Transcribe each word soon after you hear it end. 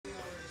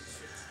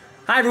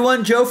Hi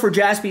everyone, Joe for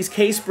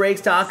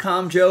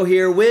JaspysCaseBreaks.com. Joe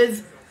here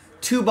with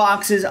 2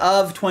 boxes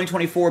of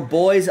 2024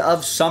 Boys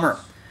of Summer.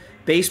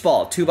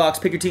 Baseball, 2-box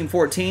Pick Your Team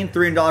 14,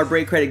 $300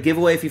 break credit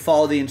giveaway if you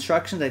follow the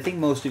instructions. I think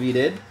most of you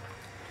did.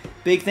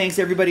 Big thanks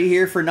to everybody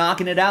here for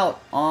knocking it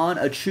out on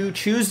a True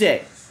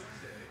Tuesday.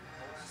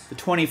 The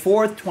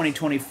 24th,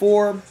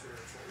 2024.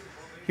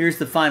 Here's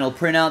the final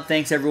printout.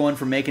 Thanks everyone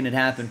for making it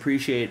happen.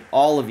 Appreciate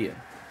all of you.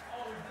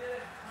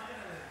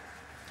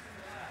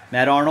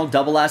 Matt Arnold,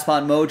 double last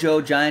spot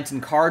mojo, Giants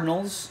and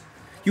Cardinals.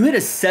 You hit a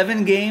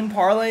 7-game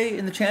parlay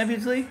in the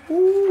Champions League?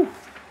 Woo!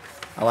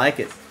 I like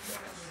it.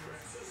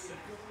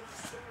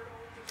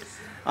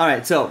 All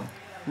right, so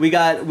we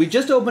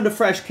just opened a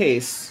fresh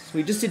case.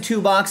 We just did 2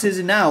 boxes,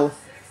 and now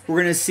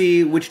we're going to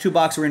see which 2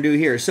 boxes we're going to do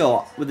here.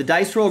 So with the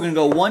dice roll, we're going to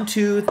go 1,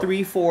 2,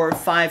 3, 4,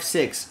 5,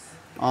 6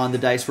 on the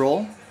dice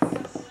roll.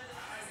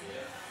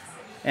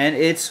 And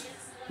it's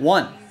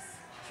 1.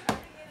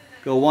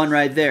 Go 1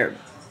 right there.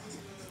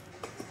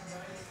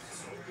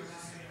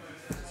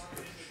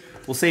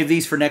 We'll save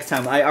these for next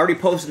time. I already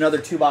posted another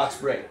 2-box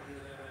break.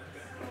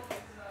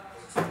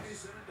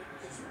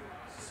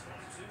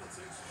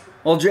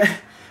 Well,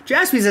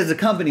 Jaspys as a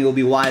company will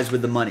be wise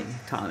with the money,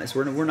 Thomas.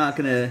 We're not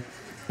going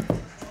to...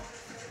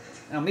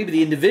 Maybe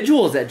the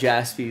individuals at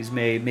Jaspys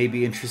may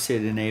be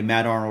interested in a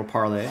Matt Arnold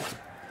parlay.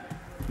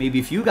 Maybe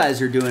if you guys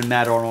are doing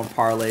Matt Arnold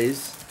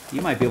parlays,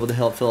 you might be able to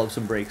help fill up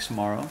some breaks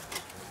tomorrow.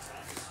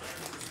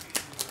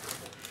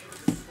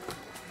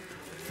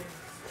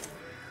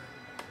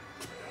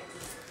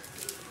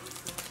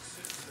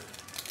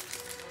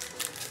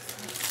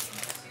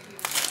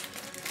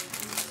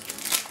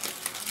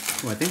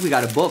 Oh, I think we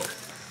got a book.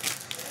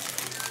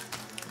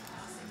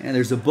 And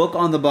there's a book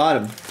on the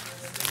bottom.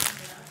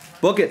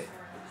 Book it.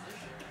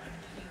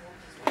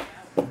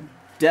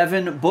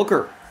 Devin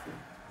Booker.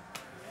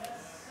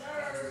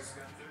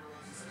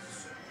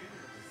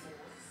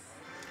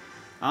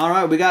 All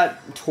right, we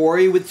got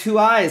Torrey with 2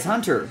 eyes.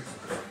 Hunter.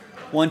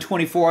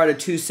 124 out of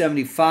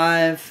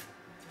 275.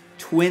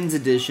 Twins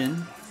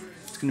edition.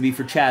 It's going to be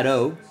for Chad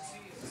O.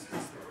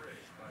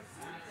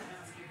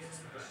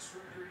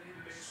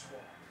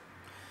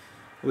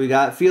 We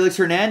got Felix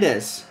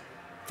Hernandez,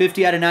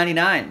 50 out of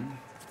 99.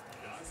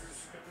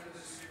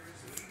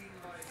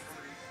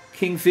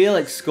 King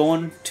Felix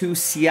going to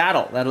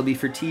Seattle. That'll be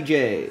for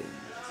TJ.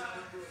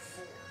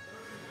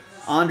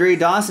 Andre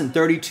Dawson,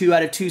 32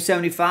 out of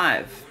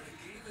 275.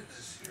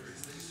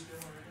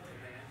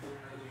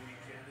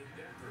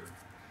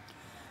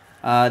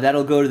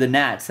 That'll go to the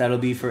Nats. That'll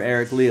be for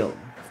Eric Leal.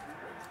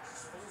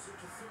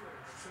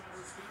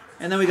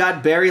 And then we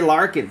got Barry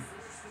Larkin.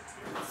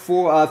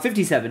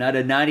 57 out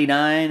of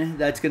 99.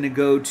 That's going to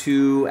go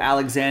to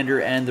Alexander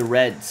and the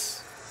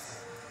Reds.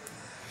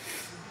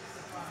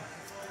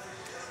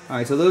 All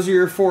right, so those are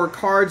your 4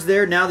 cards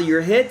there. Now that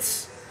your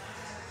hits,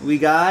 we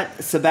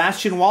got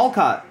Sebastian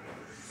Walcott.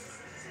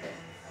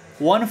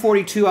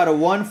 142 out of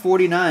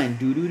 149.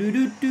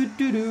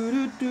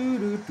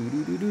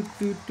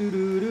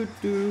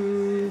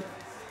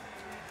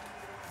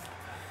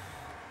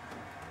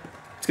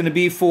 It's going to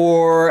be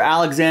for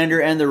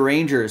Alexander and the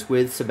Rangers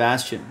with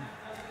Sebastian.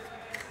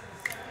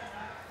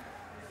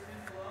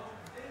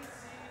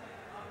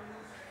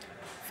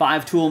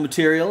 Five tool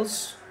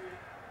materials.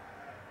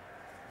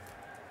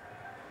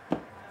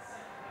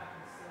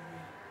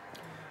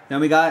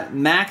 Then we got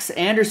Max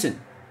Anderson.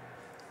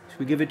 Should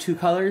we give it 2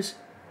 colors?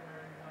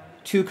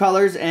 2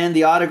 colors and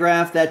the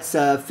autograph. That's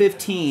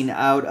 15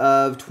 out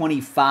of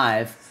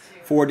 25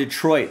 for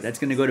Detroit. That's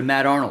going to go to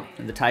Matt Arnold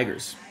and the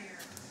Tigers.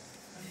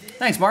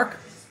 Thanks, Mark.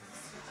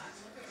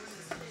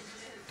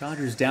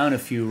 Dodgers down a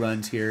few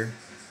runs here.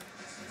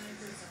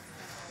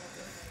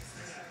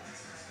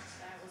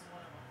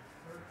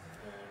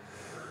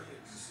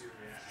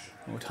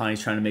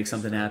 Otani's trying to make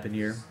something happen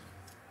here.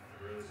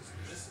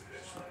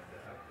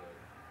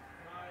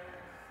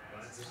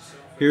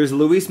 Here's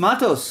Luis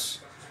Matos.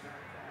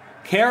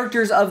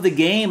 Characters of the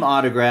Game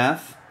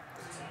autograph.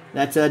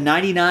 That's a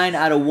 99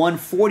 out of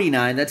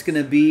 149. That's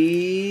going to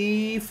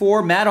be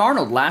for Matt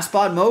Arnold. Last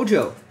spot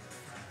mojo.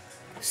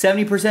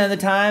 70% of the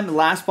time,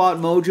 last spot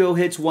mojo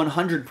hits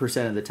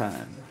 100% of the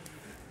time.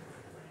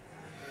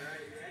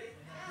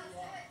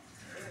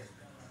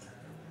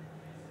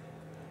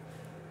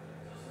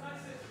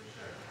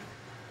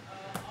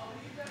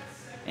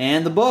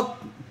 And the book,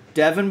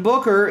 Devin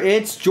Booker,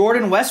 it's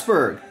Jordan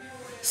Westburg.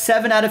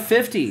 7 out of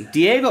 50.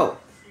 Diego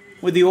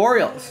with the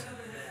Orioles.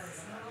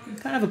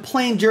 Kind of a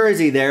plain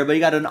jersey there, but you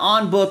got an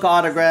on-book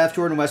autograph.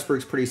 Jordan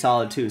Westburg's pretty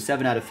solid too.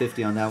 7 out of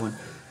 50 on that one.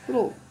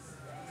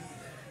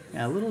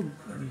 A little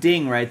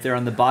ding right there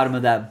on the bottom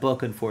of that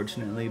book,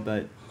 unfortunately,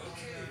 but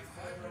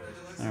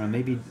I don't know,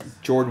 maybe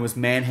Jordan was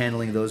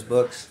manhandling those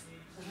books.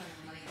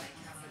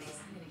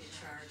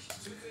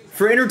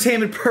 For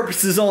entertainment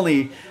purposes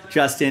only,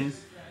 Justin.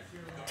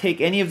 Take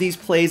any of these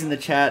plays in the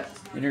chat,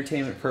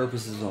 entertainment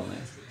purposes only.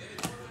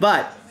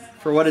 But,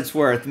 for what it's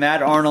worth,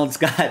 Matt Arnold's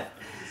got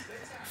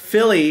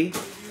Philly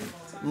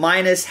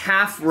minus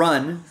half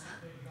run,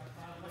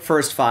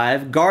 first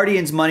 5.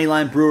 Guardians money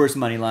line, Brewers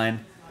money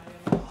line.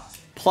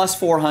 plus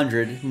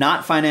 400.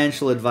 Not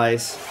financial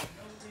advice.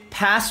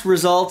 Past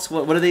results,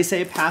 what do they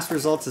say? Past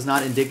results is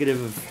not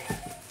indicative of...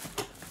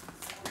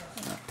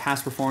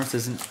 past performance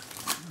isn't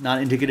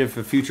not indicative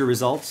of future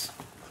results.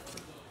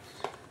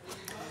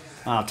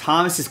 Wow,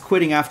 Thomas is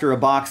quitting after a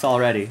box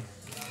already.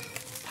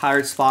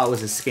 Pirate spot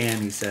was a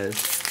scam, he says.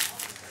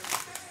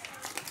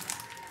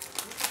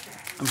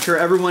 I'm sure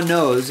everyone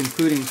knows,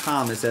 including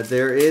Thomas, that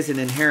there is an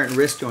inherent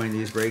risk during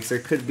these breaks. There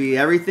could be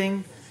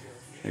everything,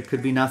 there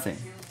could be nothing.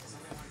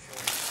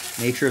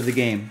 Nature of the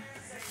game.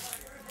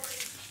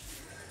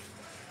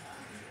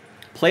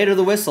 Play to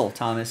the whistle,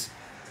 Thomas.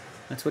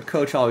 That's what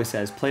Coach always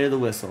says. Play to the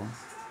whistle.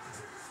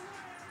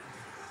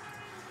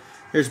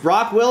 Here's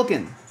Brock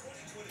Wilkin.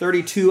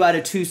 32 out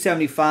of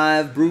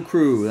 275. Brew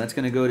Crew. That's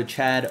going to go to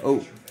Chad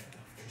O.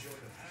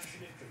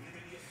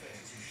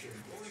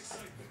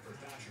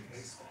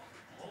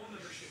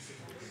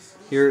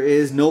 Here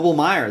is Noble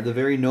Meyer. The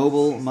very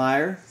Noble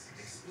Meyer.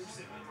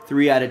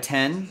 3 out of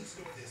 10.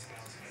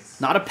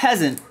 Not a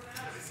peasant.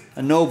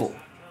 A noble.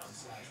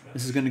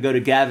 This is going to go to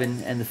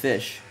Gavin and the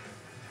Fish.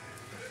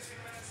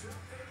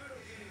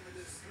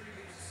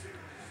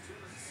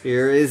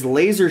 Here is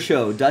Laser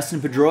Show,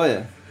 Dustin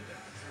Pedroia.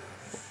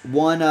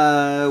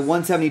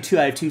 172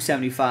 out of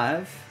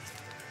 275.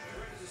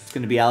 It's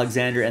going to be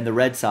Alexander and the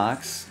Red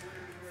Sox.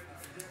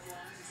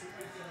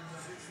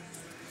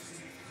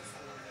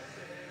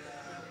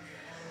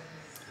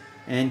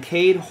 And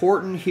Cade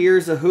Horton,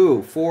 here's a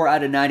who. 4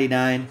 out of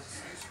 99.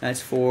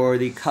 That's for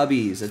the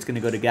Cubbies. That's going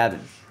to go to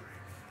Gavin.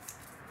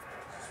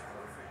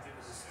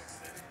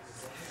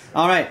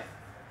 All right.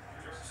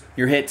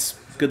 Your hits.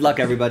 Good luck,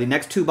 everybody.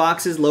 Next 2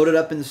 boxes loaded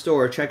up in the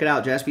store. Check it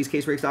out,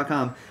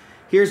 jaspyscasebreaks.com.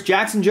 Here's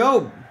Jackson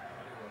Jobe.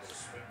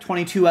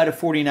 22 out of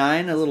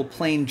 49. A little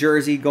plain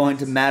jersey going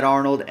to Matt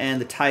Arnold and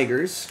the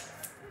Tigers.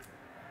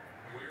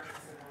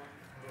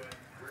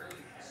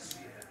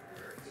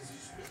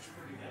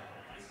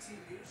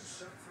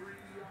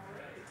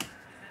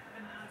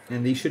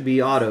 And these should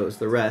be autos,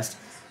 the rest.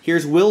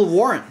 Here's Will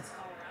Warren.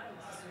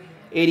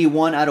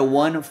 81 out of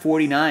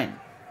 149.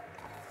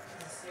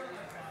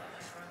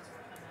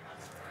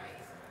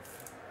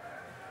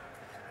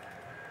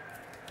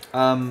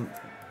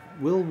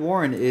 Will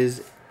Warren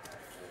is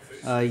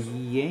a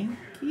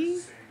Yankee?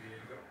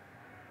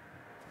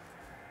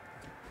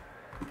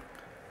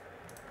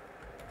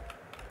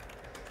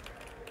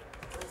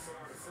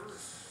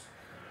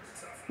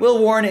 Will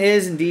Warren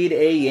is indeed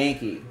a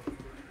Yankee.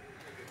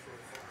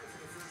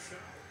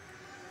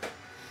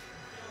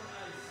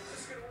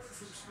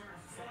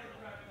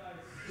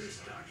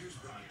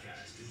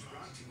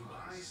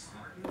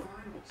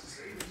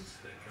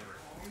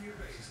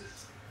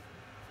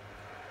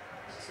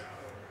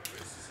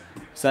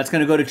 So that's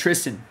going to go to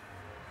Tristan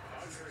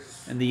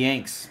and the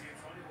Yanks.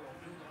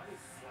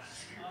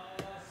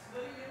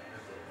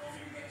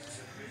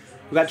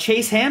 We got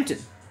Chase Hampton.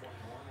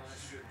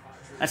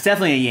 That's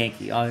definitely a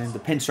Yankee. The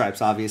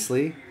pinstripes,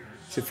 obviously.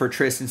 So for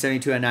Tristan,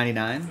 72 out of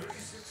 99.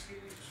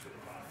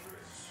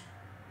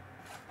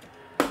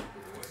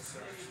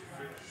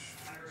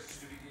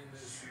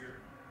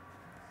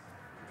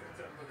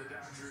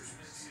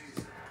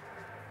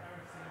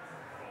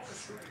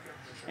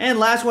 And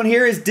last one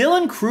here is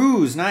Dylan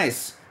Cruz.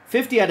 Nice.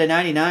 50 out of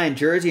 99.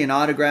 Jersey and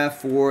autograph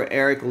for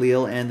Eric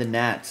Leal and the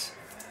Nats.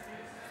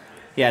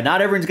 Yeah, not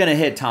everyone's going to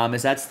hit,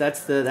 Thomas. That's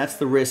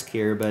the risk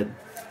here, but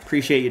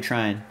appreciate you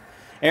trying.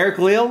 Eric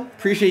Leal,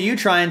 appreciate you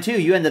trying too.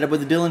 You ended up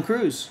with a Dylan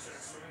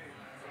Cruz.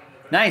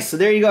 Nice. So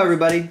there you go,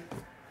 everybody.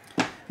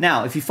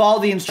 Now, if you follow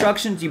the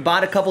instructions, you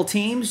bought a couple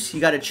teams, you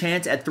got a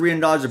chance at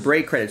 $300 of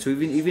break credit. So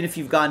even if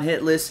you've gone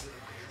hitless,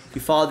 if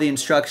you follow the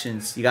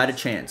instructions, you got a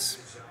chance.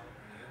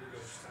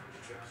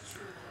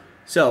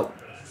 So,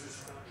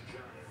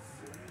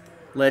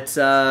 let's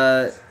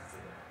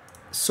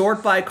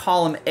sort by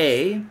column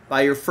A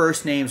by your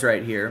first names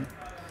right here.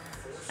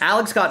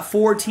 Alex got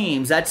 4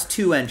 teams. That's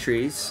 2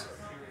 entries.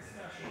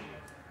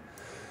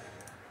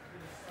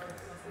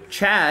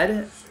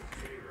 Chad,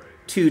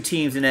 2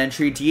 teams in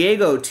entry.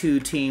 Diego, 2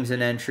 teams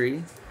in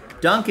entry.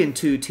 Duncan,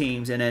 2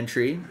 teams in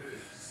entry.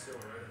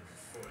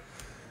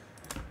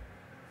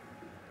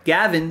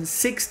 Gavin,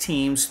 6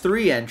 teams,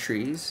 3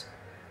 entries.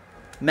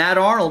 Matt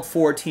Arnold,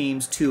 4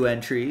 teams, 2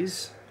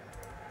 entries.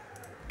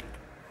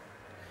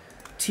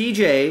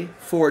 TJ,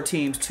 4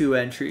 teams, 2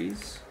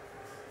 entries.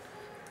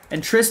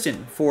 And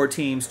Tristan, 4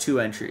 teams,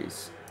 2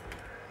 entries.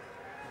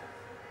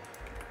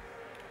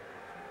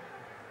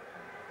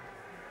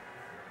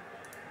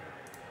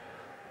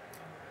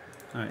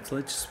 All right, so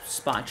let's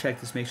spot check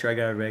this, make sure I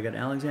got it right. I got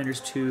Alexander's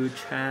 2,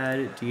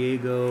 Chad,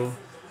 Diego,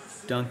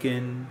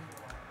 Duncan,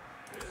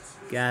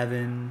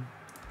 Gavin,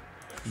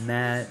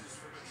 Matt.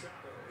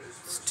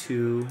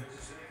 2,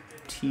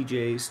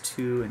 TJ's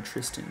 2, and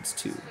Tristan's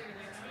 2.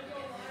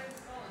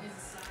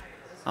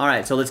 All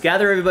right, so let's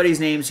gather everybody's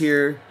names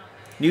here.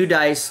 New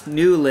dice,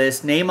 new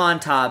list, name on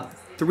top.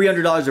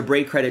 $300 of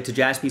break credit to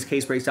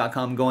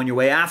jaspyscasebreaks.com going your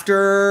way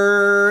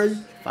after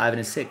 5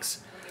 and a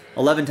 6.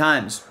 11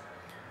 times.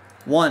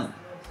 1,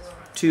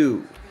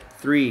 2,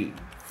 3,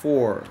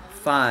 4,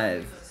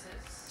 5,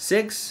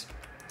 6,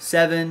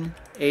 7,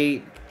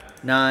 8,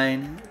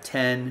 9,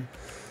 10,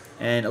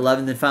 and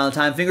 11th and final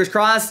time. Fingers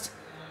crossed.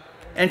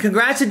 And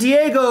congrats to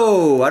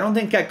Diego. I don't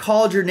think I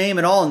called your name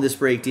at all in this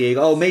break,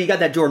 Diego. Oh, maybe you got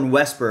that Jordan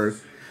Westberg.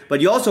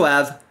 But you also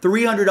have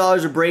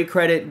 $300 of break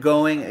credit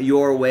going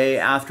your way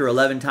after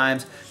 11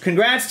 times.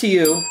 Congrats to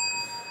you.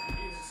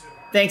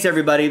 Thanks,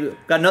 everybody.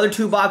 Got another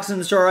 2 boxes in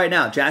the store right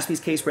now.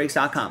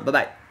 JaspysCaseBreaks.com.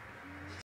 Bye-bye.